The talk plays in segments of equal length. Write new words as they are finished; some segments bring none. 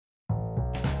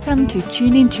Welcome to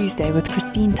Tune In Tuesday with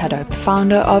Christine Tadop,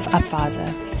 founder of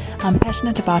UPvisor. I'm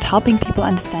passionate about helping people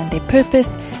understand their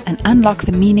purpose and unlock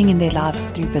the meaning in their lives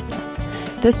through business.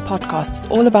 This podcast is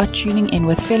all about tuning in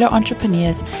with fellow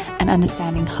entrepreneurs and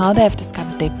understanding how they have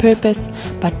discovered their purpose,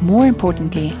 but more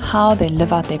importantly, how they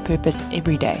live out their purpose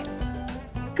every day.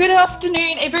 Good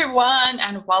afternoon, everyone,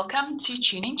 and welcome to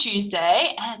Tune In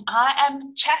Tuesday. And I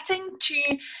am chatting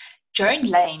to Joan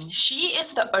Laine. She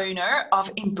is the owner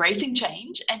of Embracing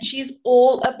Change, and she is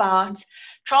all about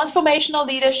transformational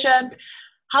leadership,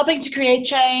 helping to create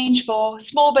change for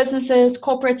small businesses,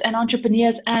 corporates, and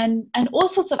entrepreneurs, and all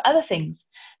sorts of other things.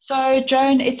 So,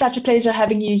 Joan, it's such a pleasure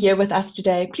having you here with us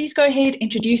today. Please go ahead,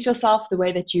 introduce yourself the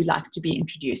way that you like to be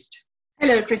introduced.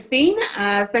 Hello, Christine.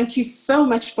 Thank you so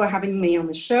much for having me on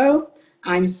the show.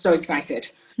 I'm so excited.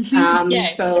 My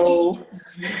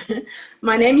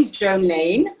name is Joan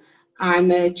Laine.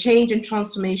 I'm a change and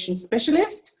transformation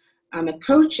specialist. I'm a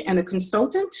coach and a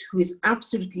consultant who is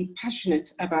absolutely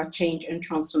passionate about change and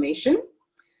transformation.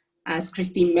 As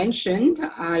Christine mentioned,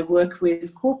 I work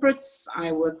with corporates,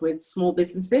 I work with small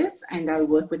businesses, and I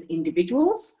work with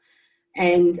individuals.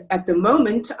 And at the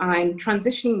moment, I'm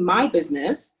transitioning my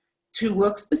business to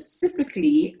work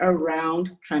specifically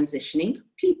around transitioning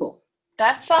people.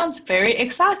 That sounds very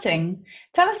exciting.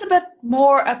 Tell us a bit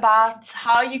more about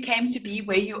how you came to be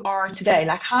where you are today.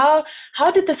 Like how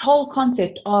did this whole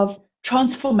concept of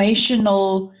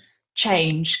transformational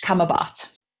change come about?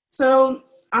 So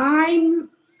I'm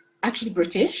actually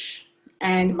British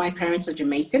and my parents are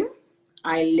Jamaican.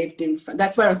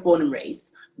 That's where I was born and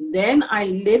raised. Then I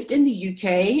lived in the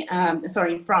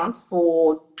in France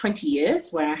for 20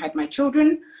 years where I had my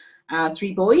children,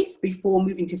 3 boys, before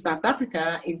moving to South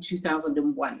Africa in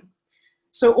 2001.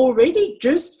 So already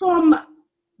just from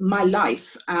my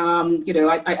life,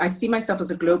 I see myself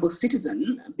as a global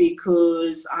citizen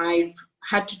because I've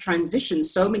had to transition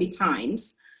so many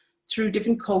times through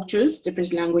different cultures,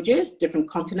 different languages, different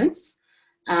continents.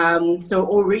 So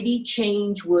already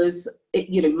change was,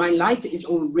 my life is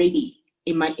already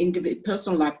in my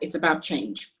personal life, it's about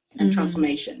change and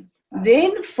transformation.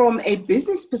 Then from a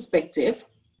business perspective,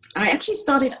 I actually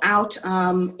started out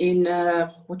in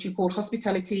what you call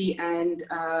hospitality and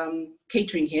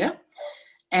catering here.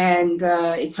 And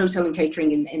it's hotel and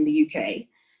catering in the UK.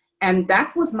 And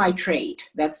that was my trade.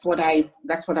 That's what I've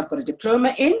got a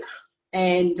diploma in.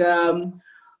 And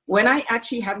when I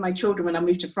actually had my children, when I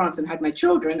moved to France and had my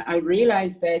children, I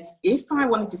realized that if I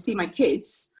wanted to see my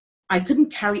kids, I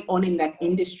couldn't carry on in that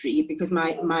industry because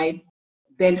my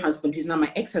then husband, who's now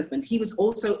my ex-husband, he was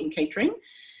also in catering.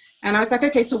 And I was like,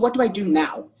 okay, so what do I do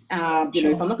now?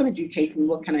 If I'm not going to do catering,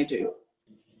 what can I do?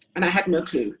 And I had no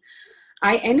clue.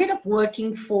 I ended up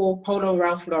working for Polo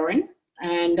Ralph Lauren,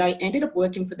 and I ended up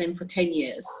working for them for 10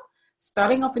 years.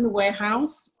 Starting off in the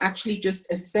warehouse, actually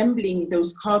just assembling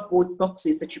those cardboard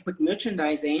boxes that you put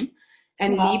merchandise in,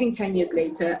 and leaving 10 years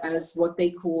later as what they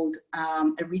called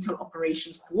a retail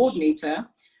operations coordinator,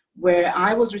 where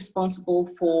I was responsible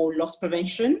for loss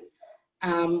prevention,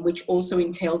 which also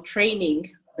entailed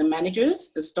training the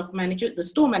managers, the store managers, the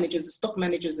stock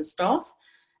managers, the staff,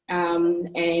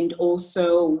 and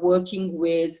also working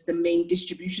with the main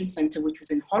distribution center, which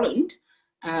was in Holland.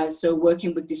 So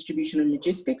working with distribution and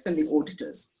logistics and the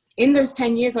auditors. In those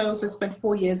 10 years, I also spent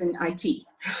 4 years in IT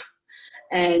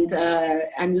and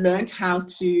learned how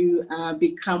to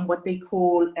become what they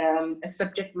call a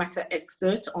subject matter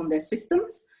expert on their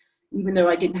systems, even though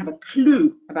I didn't have a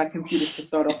clue about computers to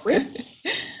start off with.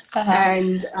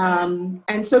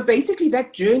 And so basically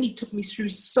that journey took me through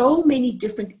so many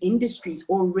different industries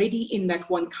already in that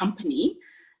one company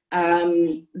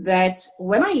that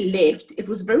when I left, it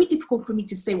was very difficult for me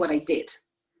to say what I did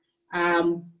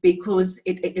because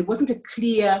it wasn't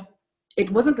it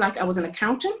wasn't like I was an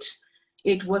accountant.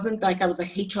 It wasn't like I was a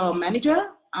HR manager.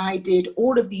 I did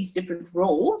all of these different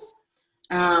roles.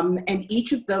 And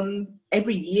each of them,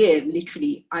 every year,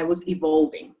 literally, I was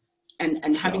evolving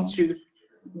and having to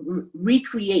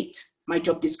recreate my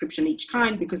job description each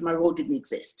time because my role didn't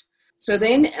exist. So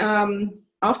then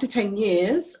after 10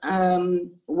 years,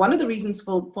 one of the reasons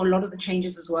for a lot of the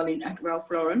changes as well at Ralph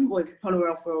Lauren was Polo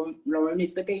Ralph Lauren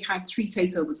is that they had 3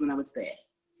 takeovers when I was there.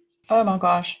 Oh my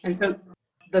gosh. And so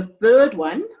the third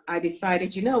one, I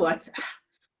decided, you know what,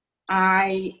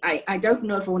 I don't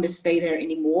know if I want to stay there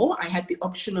anymore. I had the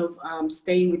option of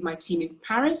staying with my team in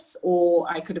Paris, or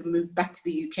I could have moved back to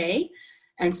the UK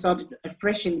and started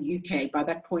afresh in the UK. By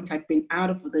that point, I'd been out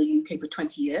of the UK for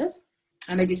 20 years.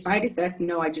 And I decided that,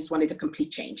 no, I just wanted a complete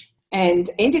change. And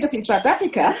ended up in South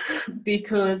Africa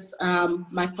because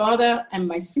my father and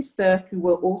my sister, who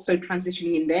were also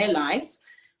transitioning in their lives,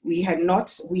 We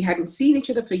hadn't seen each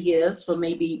other for years, for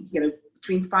maybe,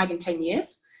 between 5 and 10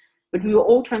 years, but we were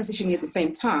all transitioning at the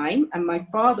same time. And my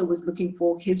father was looking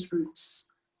for his roots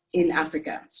in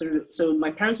Africa. So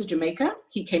my parents are Jamaica.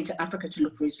 He came to Africa to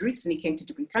look for his roots, and he came to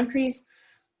different countries,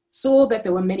 saw that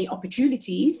there were many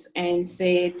opportunities, and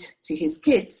said to his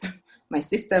kids, my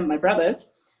sister, my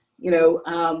brothers,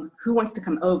 who wants to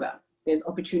come over? There's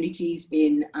opportunities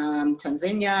in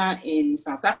Tanzania, in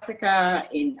South Africa,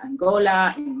 in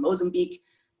Angola, in Mozambique,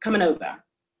 coming over.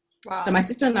 Wow. So my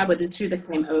sister and I were the two that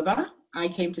came over. I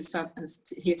came to South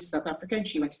Africa, and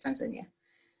she went to Tanzania.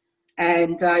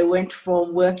 And I went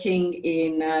from working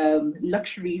in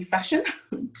luxury fashion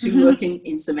to working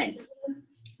in cement.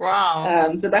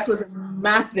 Wow. So that was a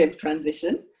massive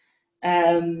transition.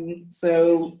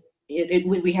 So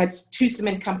we had 2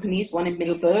 cement companies, one in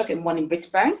Middelburg and one in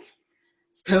Witbank.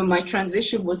 So my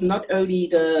transition was not only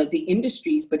the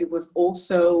industries, but it was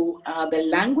also the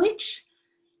language,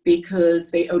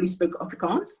 because they only spoke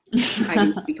Afrikaans. I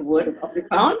didn't speak a word of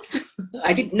Afrikaans.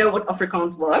 I didn't know what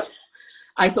Afrikaans was.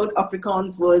 I thought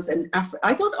Afrikaans was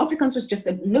just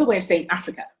another way of saying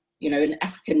Africa, an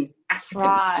African.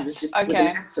 Right. It was just Okay. with an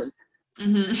accent.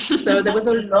 Mm-hmm. So there was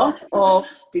a lot of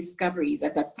discoveries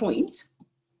at that point,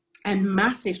 and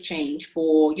massive change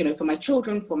for my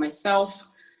children, for myself,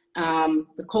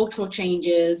 the cultural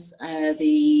changes,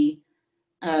 it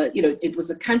was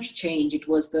a country change, it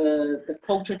was the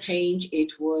culture change,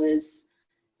 it was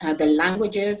the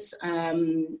languages.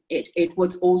 It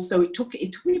took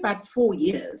me about 4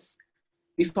 years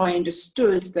before I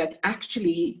understood that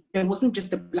actually there wasn't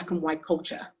just a black and white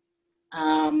culture.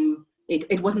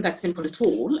 It wasn't that simple at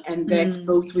all, and that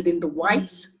both within the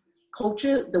white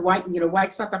culture, the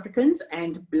white South Africans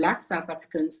and black South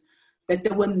Africans, that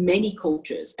there were many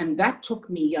cultures. And that took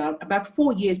me about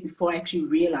 4 years before I actually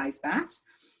realized that.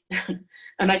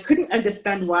 And I couldn't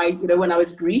understand why, when I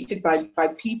was greeted by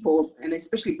people, and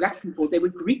especially black people, they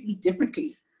would greet me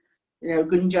differently.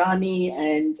 Gunjani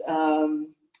and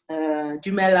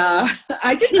Dumela.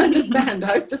 I didn't understand.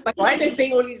 I was just like, why are they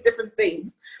saying all these different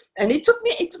things? And it took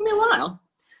me a while.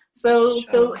 So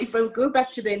if I go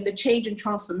back to then the change and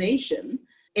transformation,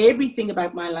 everything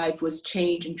about my life was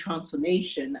change and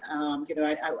transformation.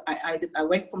 I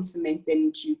went from cement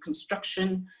then to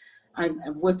construction.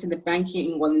 I've worked in the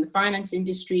banking, in the finance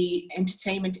industry,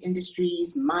 entertainment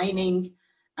industries, mining.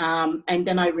 And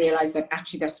then I realized that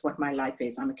actually that's what my life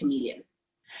is. I'm a chameleon.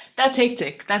 That's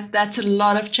hectic. That's a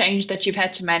lot of change that you've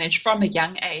had to manage from a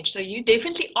young age. So you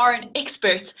definitely are an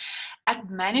expert at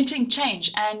managing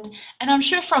change. And I'm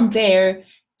sure from there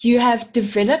you have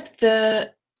developed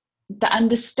the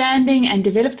understanding and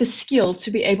developed the skill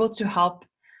to be able to help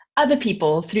other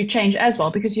people through change as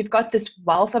well, because you've got this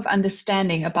wealth of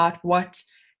understanding about what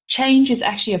change is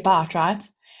actually about, right?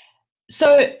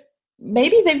 So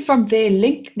maybe then from there,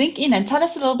 link in and tell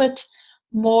us a little bit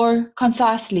more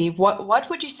concisely, what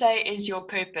would you say is your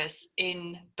purpose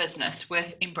in business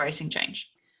with embracing change?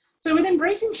 So with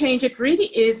embracing change, it really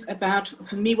is about,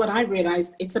 for me, what I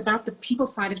realized, it's about the people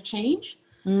side of change.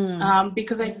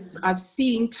 Because I've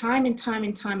seen time and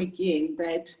time again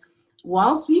that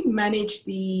whilst we manage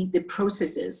the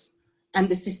processes and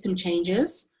the system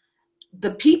changes,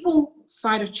 the people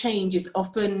side of change is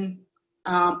often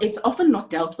not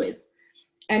dealt with.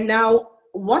 And now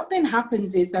what then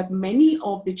happens is that many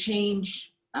of the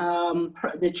change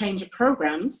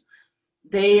programs,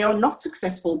 they are not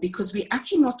successful because we're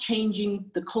actually not changing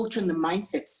the culture and the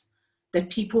mindsets that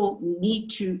people need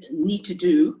to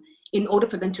do in order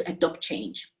for them to adopt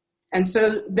change. And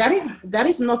so that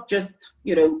is not just,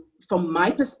 from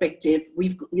my perspective,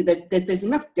 there's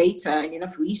enough data and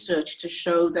enough research to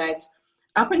show that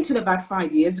up until about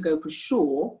 5 years ago, for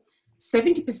sure,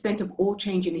 70% of all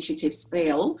change initiatives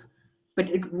failed, but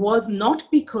it was not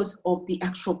because of the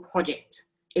actual project.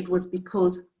 It was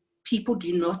because people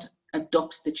do not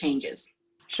adopt the changes.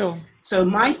 Sure. So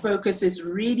my focus is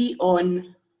really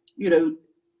on,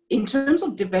 in terms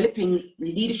of developing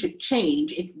leadership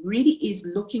change, it really is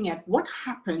looking at what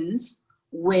happens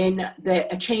when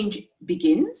a change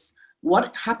begins,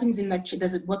 what happens in that,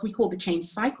 there's what we call the change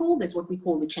cycle, there's what we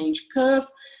call the change curve,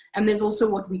 and there's also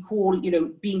what we call,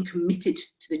 being committed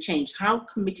to the change. How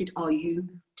committed are you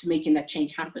to making that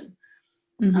change happen?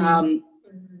 Mm-hmm.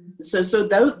 So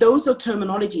those are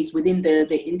terminologies within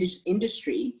the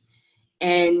industry.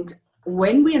 And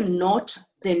when we are not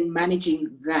then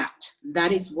managing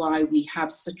that is why we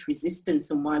have such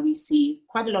resistance and why we see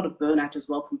quite a lot of burnout as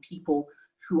well from people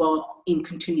who are in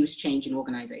continuous change in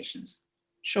organizations.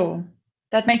 Sure,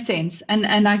 that makes sense.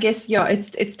 And I guess,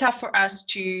 it's tough for us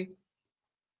to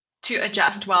to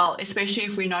adjust well, especially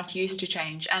if we're not used to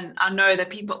change. And I know that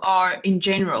people are, in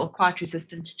general, quite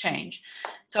resistant to change.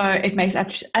 So it makes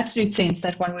absolute sense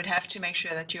that one would have to make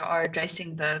sure that you are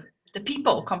addressing the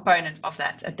people component of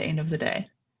that at the end of the day.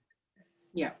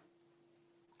 Yeah,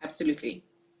 absolutely.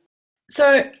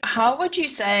 So how would you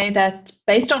say that,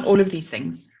 based on all of these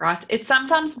things, right, it's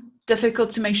sometimes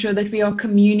difficult to make sure that we are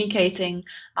communicating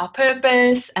our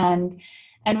purpose, and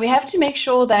we have to make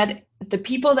sure that the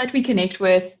people that we connect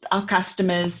with, our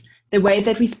customers, the way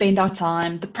that we spend our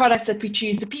time, the products that we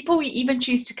choose, the people we even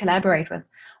choose to collaborate with,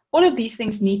 all of these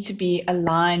things need to be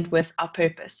aligned with our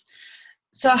purpose.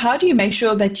 So how do you make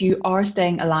sure that you are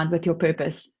staying aligned with your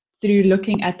purpose through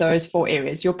looking at those 4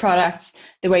 areas: your products,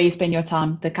 the way you spend your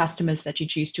time, the customers that you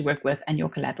choose to work with, and your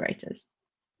collaborators?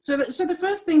 So the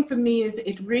first thing for me is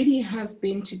it really has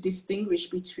been to distinguish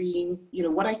between,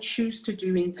 what I choose to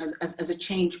do as a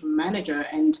change manager.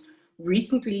 And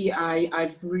recently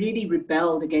I've really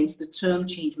rebelled against the term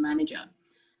change manager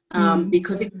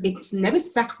because it's never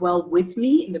sat well with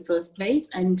me in the first place.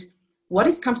 And what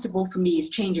is comfortable for me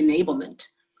is change enablement.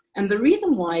 And the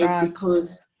reason why is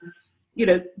because,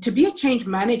 to be a change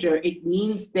manager, it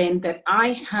means then that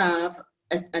I have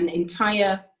an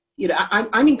entire,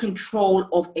 I'm in control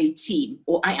of a team,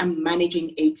 or I am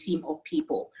managing a team of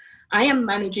people. I am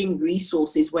managing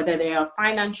resources, whether they are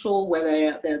financial,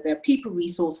 whether they're people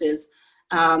resources.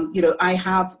 I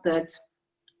have that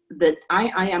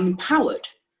I am empowered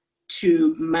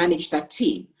to manage that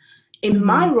team. In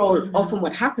my role, often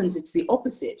what happens, it's the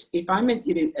opposite. If I'm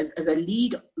as a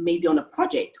lead, maybe on a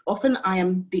project, often I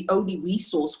am the only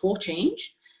resource for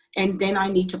change. And then I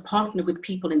need to partner with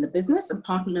people in the business and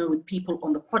partner with people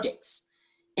on the projects.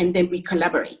 And then we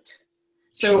collaborate.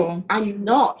 So I'm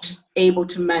not able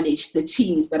to manage the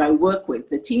teams that I work with.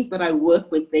 The teams that I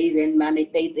work with, they then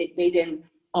manage, they then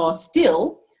are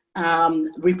still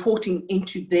reporting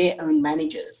into their own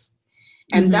managers.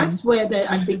 And that's where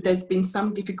I think there's been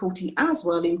some difficulty as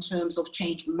well in terms of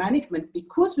change management,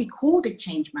 because we called it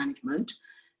change management,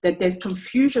 that there's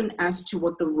confusion as to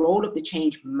what the role of the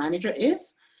change manager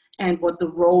is and what the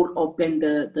role of then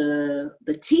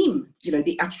the team,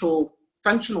 the actual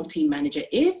functional team manager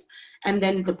is, and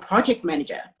then the project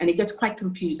manager, and it gets quite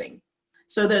confusing.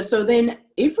 So then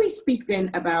if we speak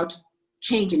then about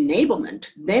change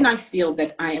enablement, then I feel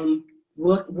that I am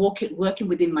working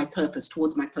within my purpose,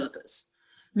 towards my purpose.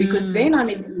 Because then I'm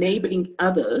enabling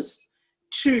others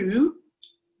to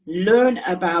learn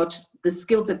about the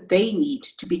skills that they need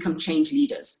to become change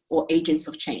leaders or agents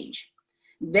of change.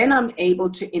 Then I'm able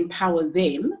to empower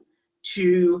them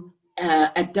to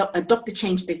adopt the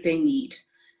change that they need,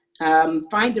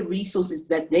 find the resources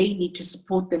that they need to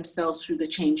support themselves through the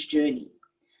change journey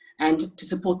and to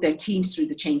support their teams through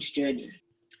the change journey.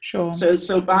 Sure.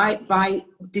 So by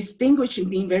distinguishing,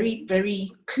 being very,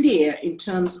 very clear in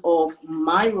terms of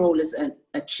my role as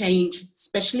a change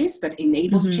specialist that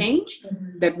enables change,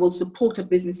 that will support a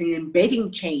business in embedding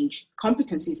change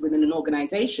competencies within an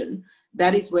organization,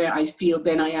 that is where I feel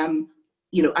then I am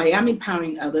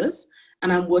empowering others,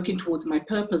 and I'm working towards my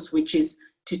purpose, which is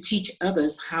to teach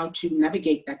others how to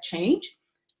navigate that change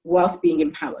whilst being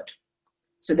empowered,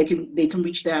 so they can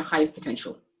reach their highest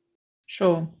potential.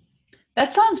 Sure.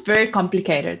 That sounds very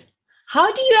complicated.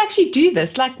 How do you actually do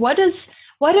this? Like, what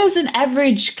does an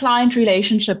average client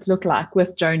relationship look like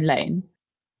with Joan Laine?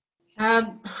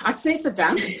 I'd say it's a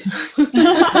dance.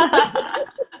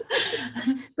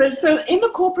 So in the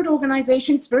corporate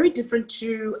organization, it's very different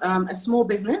to a small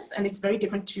business, and it's very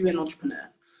different to an entrepreneur.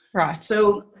 Right.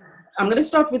 So I'm going to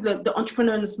start with the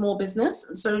entrepreneur and the small business.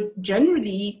 So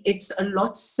generally, it's a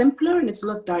lot simpler and it's a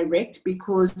lot direct,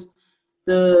 because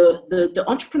the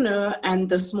entrepreneur and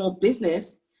the small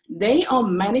business, they are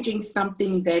managing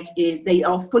something that they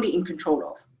are fully in control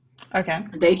of. Okay.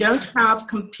 They don't have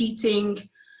competing,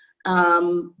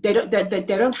 they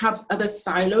don't have other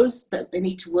silos that they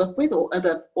need to work with, or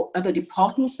other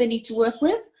departments they need to work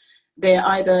with. They're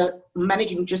either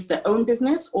managing just their own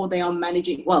business, or they're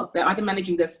either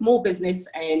managing their small business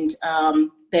and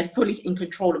they're fully in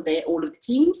control of all of the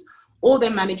teams, or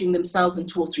they're managing themselves and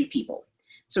 2 or 3 people.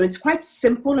 So it's quite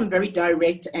simple and very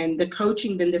direct. And the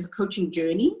coaching, then there's a coaching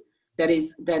journey that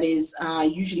is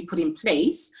usually put in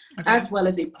place, as well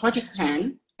as a project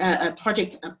plan, that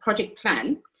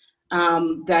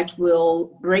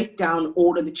will break down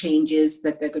all of the changes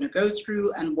that they're going to go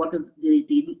through, and what are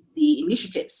the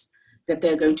initiatives that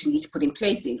they're going to need to put in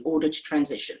place in order to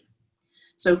transition.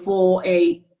 So for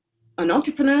an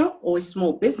entrepreneur or a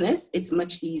small business, it's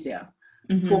much easier.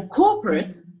 For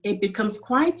corporate, it becomes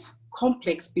quite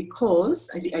complex because,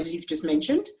 as you've just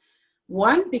mentioned,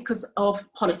 one, because of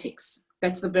politics.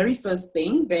 That's the very first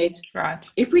thing, that Right.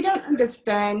 if we don't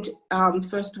understand,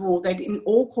 first of all, that in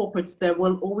all corporates there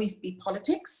will always be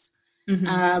politics.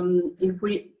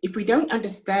 If we don't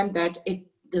understand that,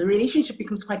 the relationship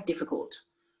becomes quite difficult,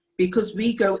 because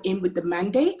we go in with the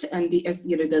mandate and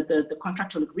the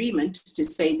contractual agreement to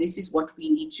say this is what we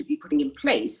need to be putting in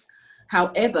place.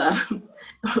 However,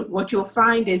 what you'll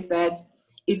find is that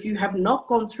if you have not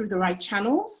gone through the right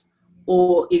channels,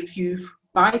 or if you've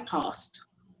bypassed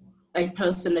a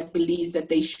person that believes that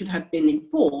they should have been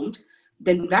informed,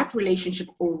 then that relationship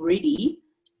already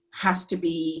has to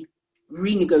be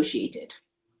renegotiated.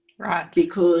 Right.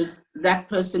 Because that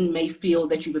person may feel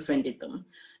that you've offended them.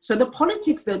 So the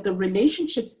politics, the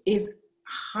relationships is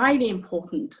highly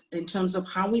important in terms of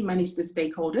how we manage the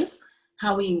stakeholders,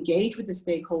 how we engage with the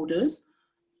stakeholders,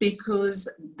 because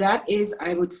that is,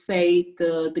 I would say,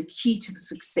 the key to the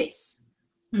success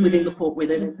within the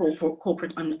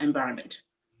corporate environment.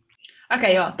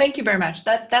 Okay, yeah, thank you very much.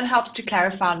 That helps to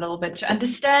clarify a little bit, to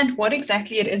understand what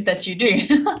exactly it is that you do.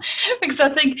 Because I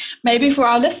think maybe for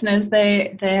our listeners,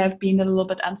 they have been a little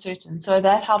bit uncertain. So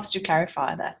that helps to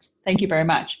clarify that. Thank you very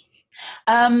much.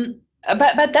 But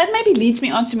that maybe leads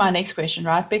me on to my next question,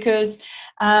 right? Because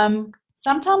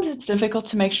sometimes it's difficult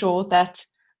to make sure that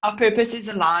our purpose is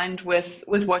aligned with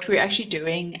what we're actually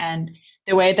doing, and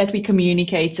the way that we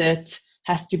communicate it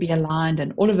has to be aligned,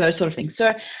 and all of those sort of things.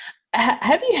 So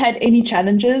have you had any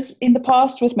challenges in the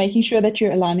past with making sure that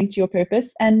you're aligning to your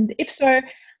purpose? And if so,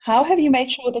 how have you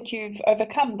made sure that you've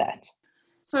overcome that?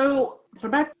 So for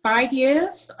about 5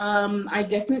 years, I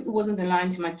definitely wasn't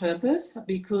aligned to my purpose,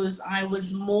 because I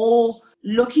was more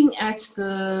looking at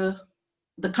the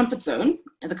comfort zone.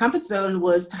 And the comfort zone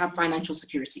was to have financial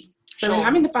security. So Sure.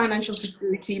 having the financial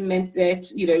security meant that,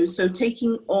 so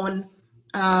taking on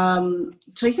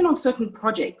certain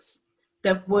projects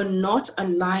that were not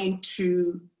aligned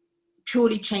to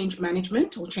purely change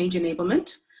management or change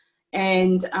enablement.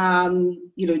 And,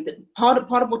 part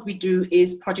of what we do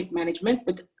is project management,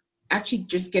 but actually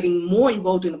just getting more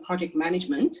involved in the project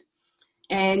management.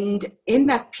 And in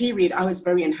that period, I was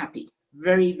very unhappy,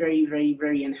 very, very, very,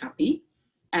 very unhappy.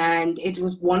 And it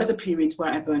was one of the periods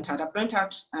where I burnt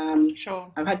out.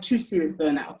 Sure. I've had 2 serious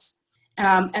burnouts.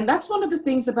 And that's one of the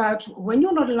things about when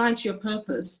you're not aligned to your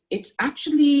purpose, it's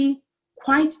actually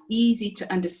quite easy to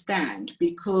understand,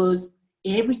 because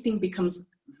everything becomes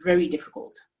very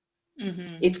difficult.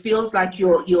 It feels like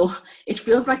it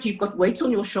feels like you've got weights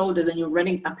on your shoulders and you're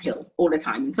running uphill all the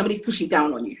time, and somebody's pushing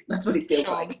down on you. That's what it feels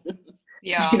like.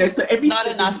 Yeah. So every not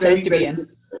step a nice is very, place to very be in.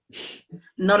 difficult.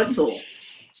 Not at all.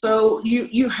 So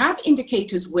you have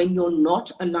indicators when you're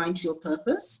not aligned to your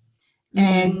purpose.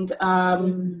 And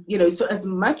so as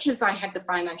much as I had the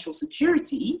financial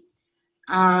security,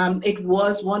 it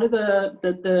was one of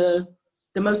the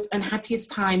most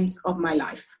unhappiest times of my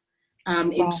life,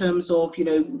 in terms of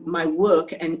my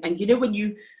work, and when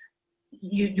you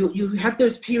have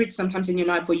those periods sometimes in your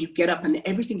life where you get up and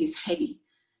everything is heavy,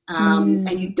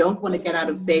 and you don't want to get out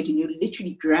of bed, and you're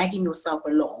literally dragging yourself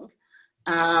along,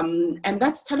 and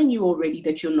that's telling you already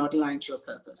that you're not aligned to your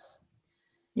purpose.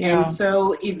 Yeah. And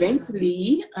so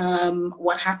eventually,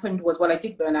 what happened was, I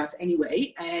did burn out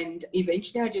anyway. And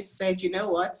eventually I just said, you know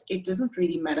what, it doesn't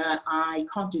really matter. I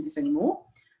can't do this anymore.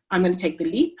 I'm going to take the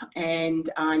leap, and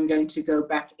I'm going to go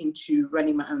back into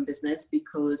running my own business,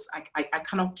 because I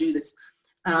cannot do this.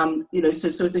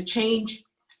 So as a change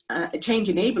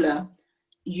enabler,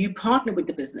 you partner with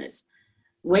the business.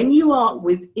 When you are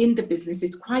within the business,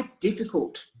 it's quite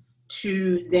difficult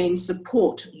to then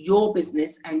support your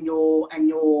business and your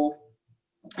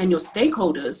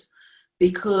stakeholders,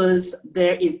 because of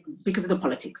the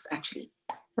politics, actually.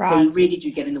 Right. They really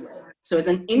do get in the way. So as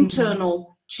an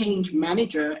internal change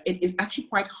manager, it is actually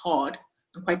quite hard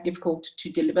and quite difficult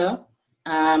to deliver,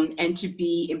 and to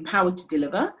be empowered to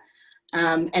deliver.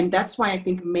 And that's why I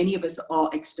think many of us are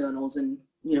externals, and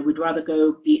we'd rather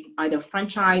go be either a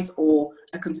franchise or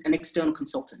an external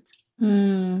consultant.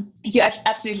 You're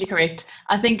absolutely correct.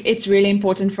 I think it's really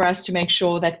important for us to make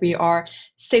sure that we are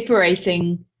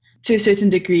separating, to a certain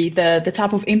degree, the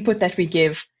type of input that we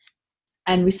give,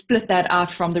 and we split that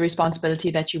out from the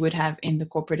responsibility that you would have in the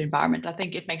corporate environment. I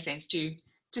think it makes sense to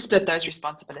split those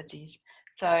responsibilities.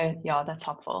 So yeah, that's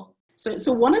helpful.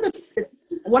 So one of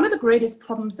the greatest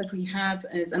problems that we have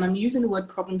is, and I'm using the word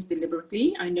problems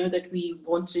deliberately. I know that we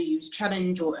want to use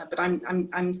challenge, but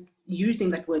I'm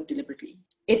using that word deliberately.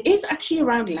 It is actually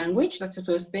around language. That's the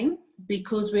first thing,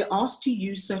 because we're asked to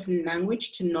use certain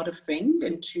language to not offend,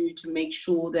 and to make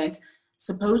sure that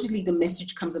supposedly the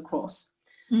message comes across.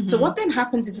 So what then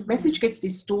happens is the message gets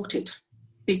distorted,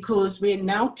 because we're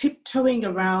now tiptoeing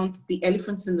around the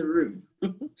elephants in the room.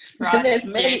 Right. And there's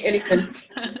many elephants.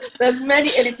 There's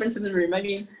many elephants in the room. I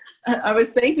mean, I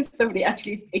was saying to somebody,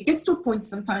 actually, it gets to a point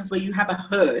sometimes where you have a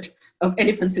herd of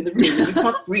elephants in the room and you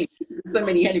can't breathe. There's so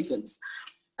many elephants.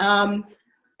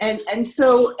 And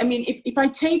so, I mean, if I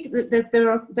take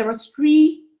there are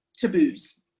three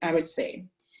taboos, I would say.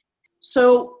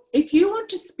 So if you want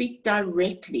to speak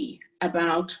directly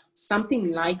about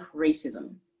something like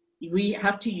racism, we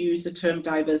have to use the term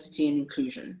diversity and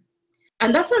inclusion.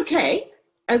 And that's okay,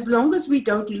 as long as we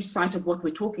don't lose sight of what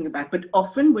we're talking about. But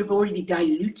often we've already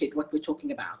diluted what we're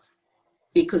talking about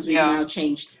because we've now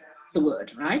changed the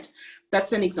word, right?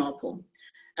 That's an example.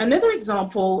 Another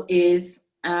example is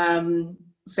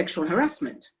sexual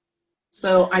harassment.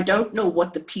 So I don't know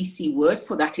what the PC word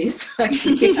for that is.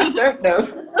 Actually, I don't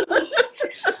know.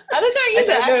 I don't know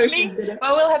either, actually.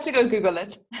 Well, we'll have to go Google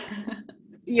it.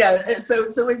 Yeah, so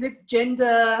is it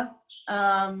gender?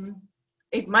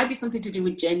 It might be something to do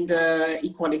with gender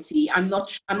equality. I'm not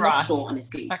sure,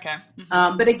 honestly. Okay.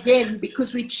 But again,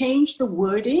 because we changed the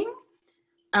wording,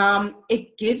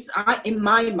 it gives, in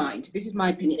my mind, this is my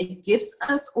opinion, it gives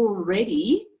us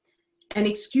already an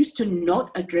excuse to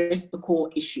not address the core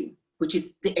issue, which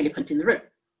is the elephant in the room,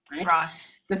 right?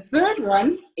 The third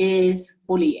one is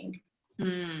bullying.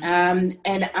 And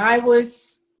I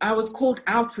was called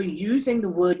out for using the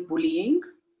word bullying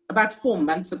about 4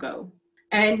 months ago.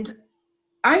 And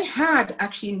I had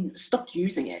actually stopped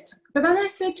using it. But then I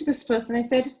said to this person, I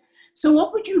said, so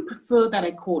what would you prefer that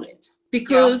I call it?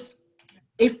 Because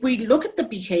if we look at the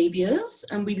behaviors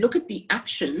and we look at the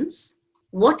actions,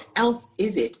 what else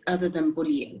is it other than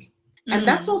bullying? And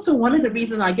that's also one of the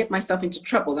reasons I get myself into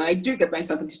trouble. And I do get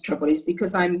myself into trouble is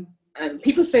because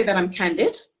people say that I'm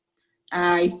candid.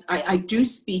 I do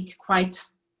speak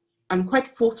I'm quite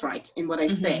forthright in what I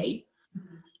say.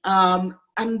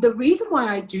 And the reason why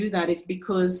I do that is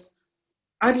because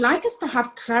I'd like us to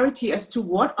have clarity as to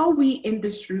what are we in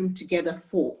this room together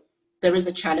for. There is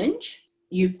a challenge.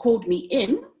 You've called me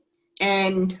in,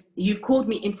 and you've called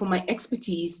me in for my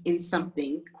expertise in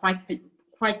something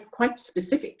quite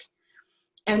specific.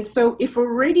 And so if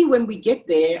already when we get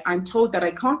there, I'm told that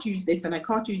I can't use this and I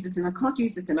can't use this and I can't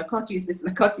use this and I can't use this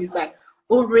and I can't use that,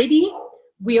 already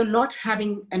we are not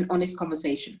having an honest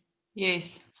conversation.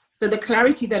 Yes. So the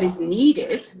clarity that is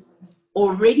needed,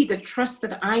 already the trust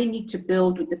that I need to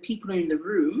build with the people in the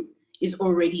room is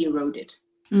already eroded.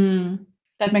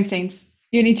 That makes sense.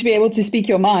 You need to be able to speak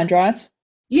your mind, right?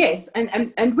 Yes,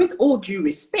 and with all due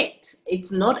respect,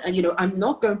 it's not, I'm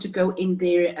not going to go in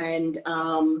there and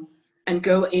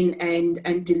go in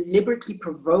and deliberately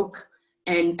provoke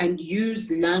and use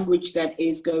language that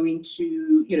is going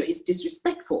to, is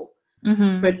disrespectful.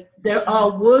 But there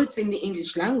are words in the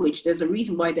English language. There's a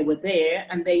reason why they were there,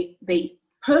 and they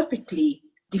perfectly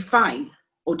define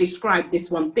or describe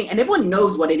this one thing. And everyone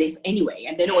knows what it is anyway,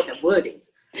 and they know what the word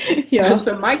is.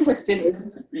 So my question is,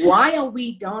 why are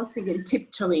we dancing and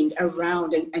tiptoeing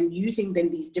around and using then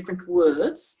these different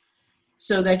words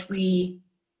so that the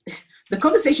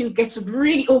conversation gets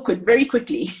really awkward very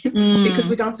quickly because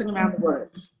we're dancing around the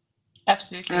words.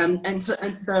 Absolutely. And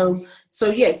so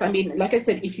yes, I mean, like I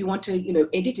said, if you want to,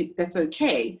 edit it, that's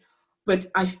okay. But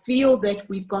I feel that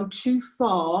we've gone too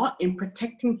far in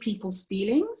protecting people's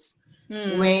feelings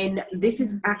when this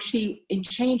is actually in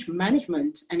change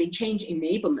management and in change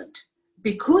enablement.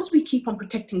 Because we keep on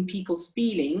protecting people's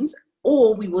feelings,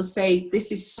 or we will say,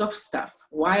 this is soft stuff.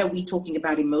 Why are we talking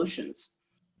about emotions?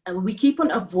 And we keep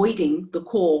on avoiding the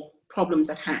core problems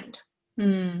at hand.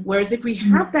 Whereas if we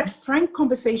have that frank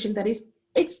conversation that is,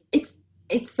 it's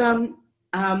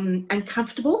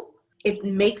uncomfortable, it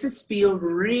makes us feel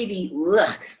really,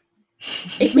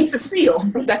 it makes us feel,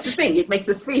 that's the thing, it makes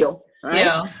us feel, right?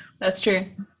 Yeah, that's true.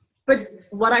 But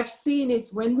what I've seen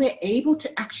is when we're able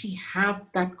to actually have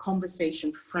that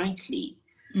conversation frankly,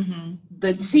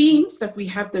 the teams that we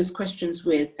have those questions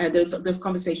with, those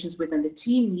conversations with, and the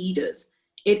team leaders,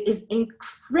 it is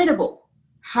incredible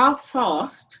how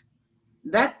fast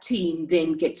that team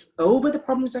then gets over the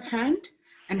problems at hand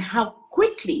and how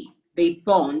quickly they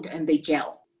bond and they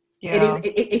gel.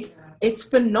 It's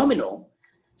phenomenal.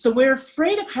 So we're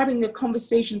afraid of having a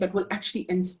conversation that will actually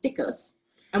unstick us,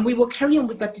 and we will carry on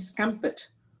with that discomfort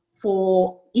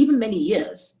for even many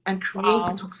years and create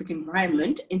a toxic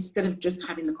environment instead of just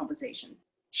having the conversation.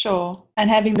 Sure. And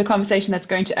having the conversation that's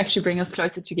going to actually bring us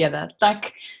closer together.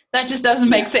 Like, that just doesn't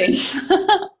make sense.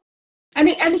 And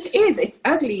it's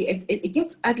ugly. It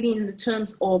gets ugly in the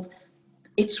terms of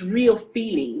its real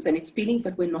feelings, and it's feelings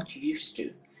that we're not used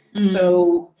to.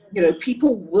 So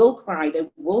People will cry, they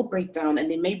will break down, and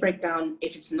they may break down.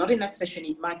 If it's not in that session,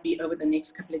 it might be over the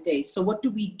next couple of days. So what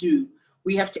do?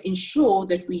 We have to ensure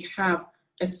that we have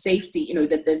a safety,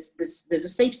 that there's a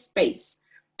safe space,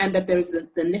 and that there's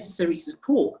the necessary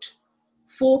support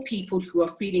for people who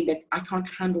are feeling that I can't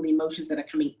handle the emotions that are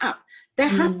coming up. There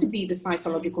has to be the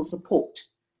psychological support.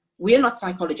 We're not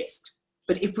psychologists,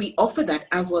 but if we offer that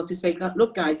as well, to say,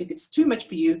 look, guys, if it's too much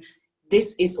for you,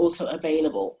 this is also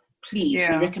available. Please,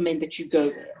 we recommend that you go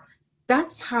there.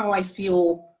 That's how I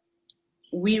feel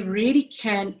we really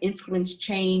can influence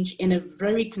change in a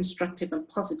very constructive and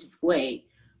positive way.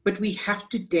 But we have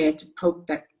to dare to poke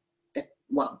that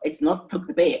well, it's not poke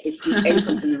the bear, it's the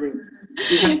elephant in the room.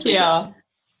 We have to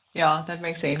Yeah, that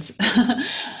makes sense.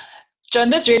 Joan,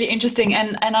 that's really interesting.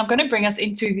 And I'm going to bring us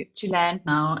into land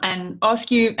now and ask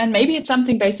you, and maybe it's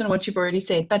something based on what you've already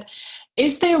said, but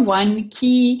is there one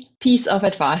key piece of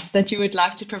advice that you would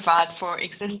like to provide for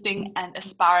existing and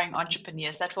aspiring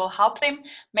entrepreneurs that will help them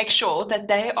make sure that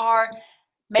they are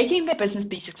making their business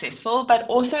be successful, but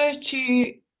also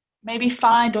to maybe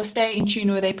find or stay in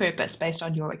tune with their purpose based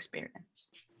on your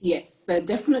experience? Yes, there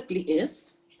definitely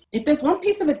is. If there's one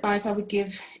piece of advice I would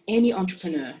give any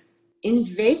entrepreneur,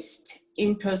 invest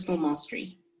in personal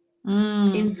mastery.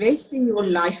 Invest in your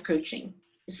life coaching.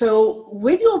 So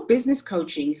with your business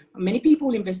coaching, many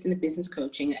people invest in the business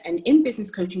coaching, and in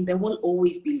business coaching, there will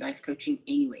always be life coaching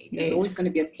anyway. There's always going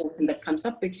to be a portion that comes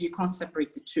up because you can't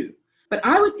separate the two. But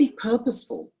I would be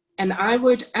purposeful, and I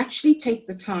would actually take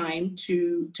the time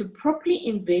to properly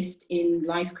invest in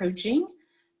life coaching,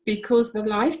 because the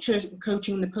life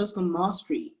coaching, the personal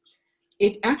mastery,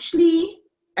 it actually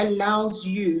allows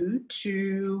you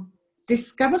to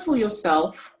discover for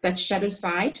yourself that shadow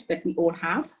side that we all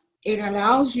have. It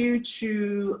allows you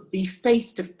to be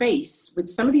face to face with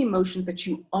some of the emotions that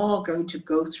you are going to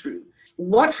go through.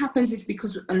 What happens is,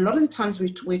 because a lot of the times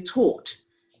we're taught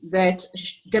that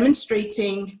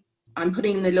demonstrating, I'm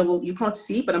putting in the little, you can't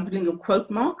see, but I'm putting little quote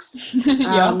marks,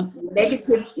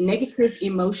 negative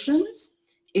emotions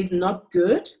is not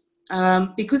good,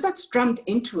 because that's drummed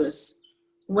into us.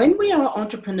 When we are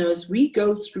entrepreneurs, we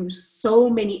go through so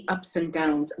many ups and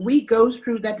downs. We go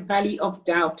through that valley of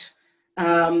doubt,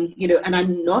 and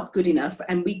I'm not good enough.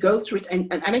 And we go through it. And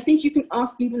I think you can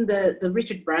ask even the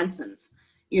Richard Bransons,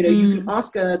 you can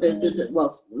ask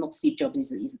well, not Steve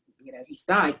Jobs, he's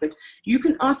died, but you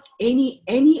can ask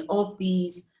any of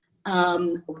these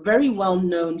very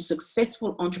well-known,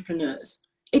 successful entrepreneurs.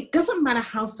 It doesn't matter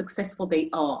how successful they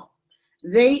are.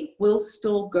 They will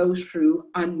still go through,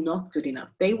 I'm not good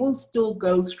enough. They will still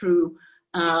go through,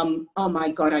 oh my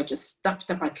God, I just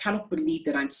stuffed up. I cannot believe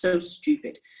that I'm so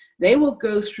stupid. They will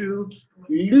go through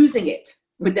losing it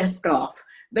with their staff.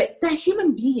 They're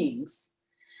human beings.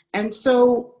 And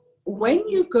so when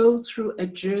you go through a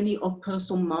journey of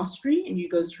personal mastery and you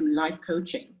go through life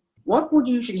coaching, what will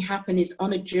usually happen is,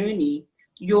 on a journey,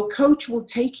 your coach will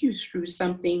take you through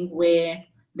something where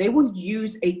they will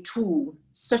use a tool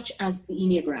such as the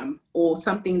Enneagram, or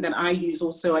something that I use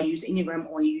also. I use Enneagram,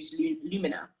 or I use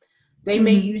Lumina. They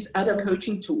may use other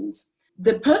coaching tools.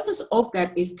 The purpose of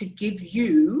that is to give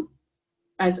you,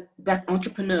 as that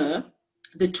entrepreneur,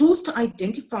 the tools to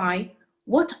identify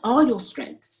what are your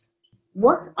strengths.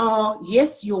 What are,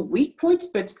 yes, your weak points,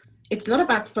 but it's not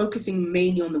about focusing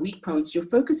mainly on the weak points. You're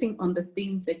focusing on the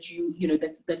things that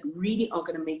that really are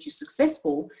going to make you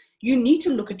successful. You need to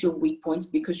look at your weak points,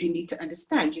 because you need to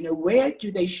understand, where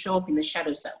do they show up in the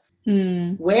shadow self?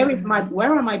 Where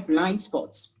are my blind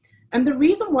spots? And the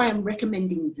reason why I'm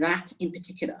recommending that in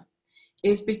particular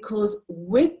is because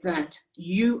with that,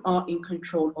 you are in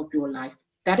control of your life.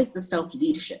 That is the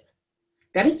self-leadership.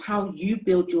 That is how you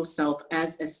build yourself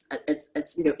as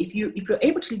if you're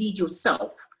able to lead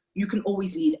yourself, you can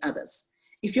always lead others.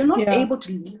 If you're not able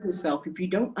to lead yourself, if you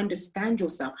don't understand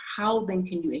yourself, how then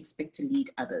can you expect to lead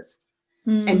others?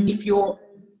 And if you're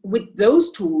with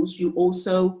those tools, you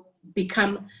also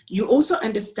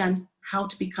understand how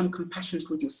to become compassionate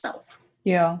with yourself.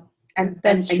 Yeah. And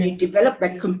you develop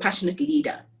that compassionate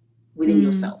leader within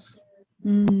yourself.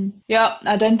 Yeah,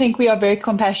 I don't think we are very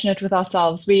compassionate with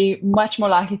ourselves. We're much more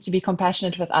likely to be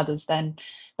compassionate with others than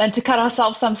to cut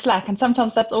ourselves some slack. And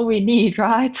sometimes that's all we need,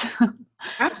 right?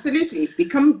 Absolutely.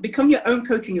 Become your own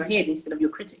coach in your head instead of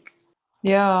your critic.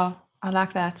 Yeah, I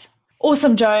like that.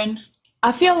 Awesome, Joan.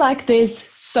 I feel like there's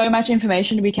so much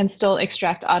information we can still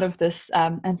extract out of this,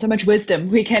 and so much wisdom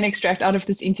we can extract out of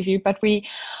this interview. But we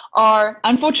are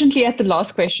unfortunately at the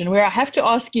last question, where I have to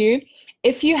ask you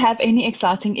if you have any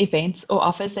exciting events or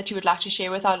offers that you would like to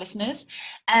share with our listeners,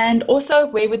 and also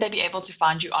where would they be able to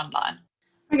find you online?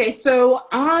 Okay, so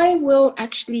I will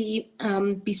actually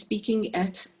be speaking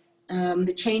at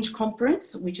the Change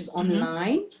Conference, which is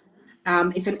online.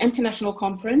 It's an international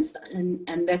conference,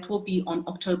 and that will be on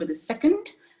October the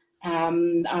 2nd.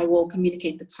 I will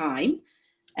communicate the time.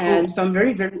 So I'm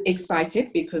very, very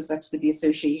excited because that's with the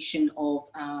association of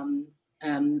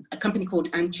a company called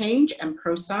Unchange and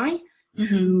ProSci,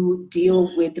 who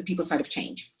deal with the people side of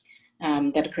change,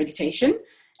 that accreditation.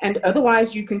 And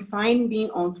otherwise, you can find me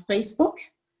on Facebook.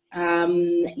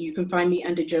 You can find me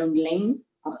under Joan Laine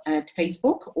at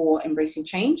Facebook or Embracing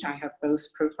Change. I have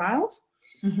both profiles.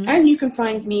 And you can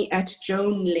find me at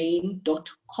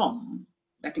joanlaine.com.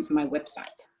 That is my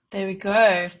website. There we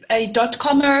go. A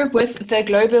 .commer with a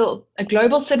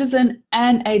global citizen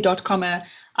and a .commer.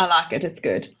 I like it. It's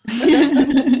good.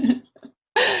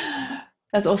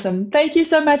 That's awesome. Thank you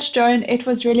so much, Joan. It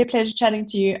was really a pleasure chatting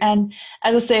to you. And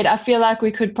as I said, I feel like we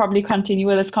could probably continue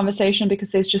with this conversation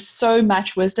because there's just so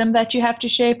much wisdom that you have to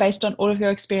share based on all of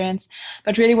your experience.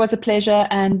 But really was a pleasure.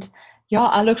 And yeah,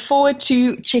 I look forward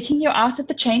to checking you out at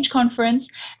the Change Conference.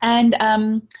 And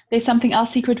there's something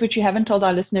else secret which you haven't told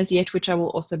our listeners yet, which I will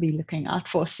also be looking out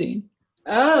for soon.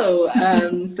 So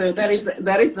that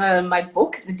is my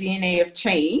book, The DNA of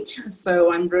Change.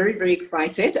 So I'm very, very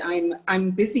excited.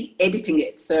 I'm busy editing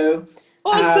it. So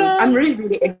awesome. I'm really,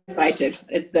 really excited.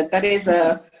 That is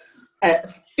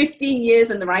 15 years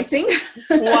in the writing.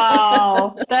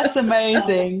 Wow, that's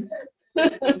amazing.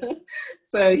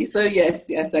 So yes,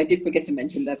 I did forget to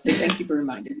mention that. So thank you for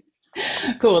reminding me.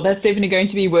 Cool. That's definitely going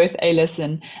to be worth a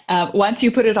listen. Once you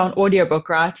put it on audiobook,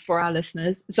 right, for our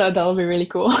listeners. So that'll be really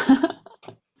cool.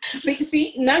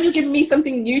 See, now you're giving me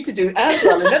something new to do as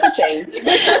well, another change.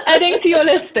 Adding to your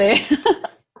list there.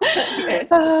 Yes.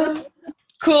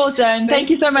 Cool, Joan.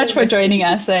 Thank you so much for joining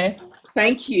us.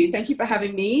 Thank you. Thank you for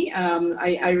having me.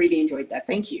 I really enjoyed that.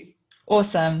 Thank you.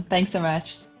 Awesome. Thanks so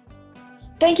much.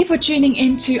 Thank you for tuning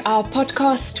into our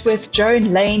podcast with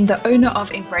Joan Laine, the owner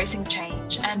of Embracing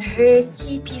Change. And her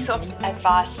key piece of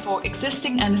advice for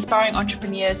existing and aspiring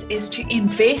entrepreneurs is to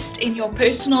invest in your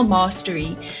personal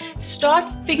mastery.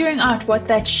 Start figuring out what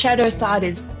that shadow side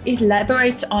is.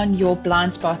 Elaborate on your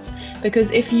blind spots,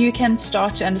 because if you can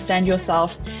start to understand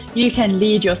yourself, you can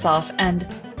lead yourself, and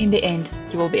in the end,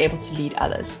 you will be able to lead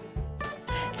others.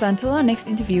 So until our next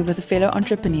interview with a fellow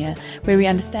entrepreneur, where we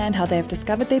understand how they have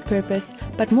discovered their purpose,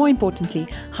 but more importantly,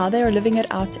 how they are living it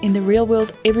out in the real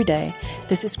world every day,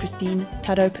 this is Christine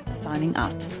Tadope signing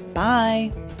out.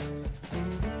 Bye.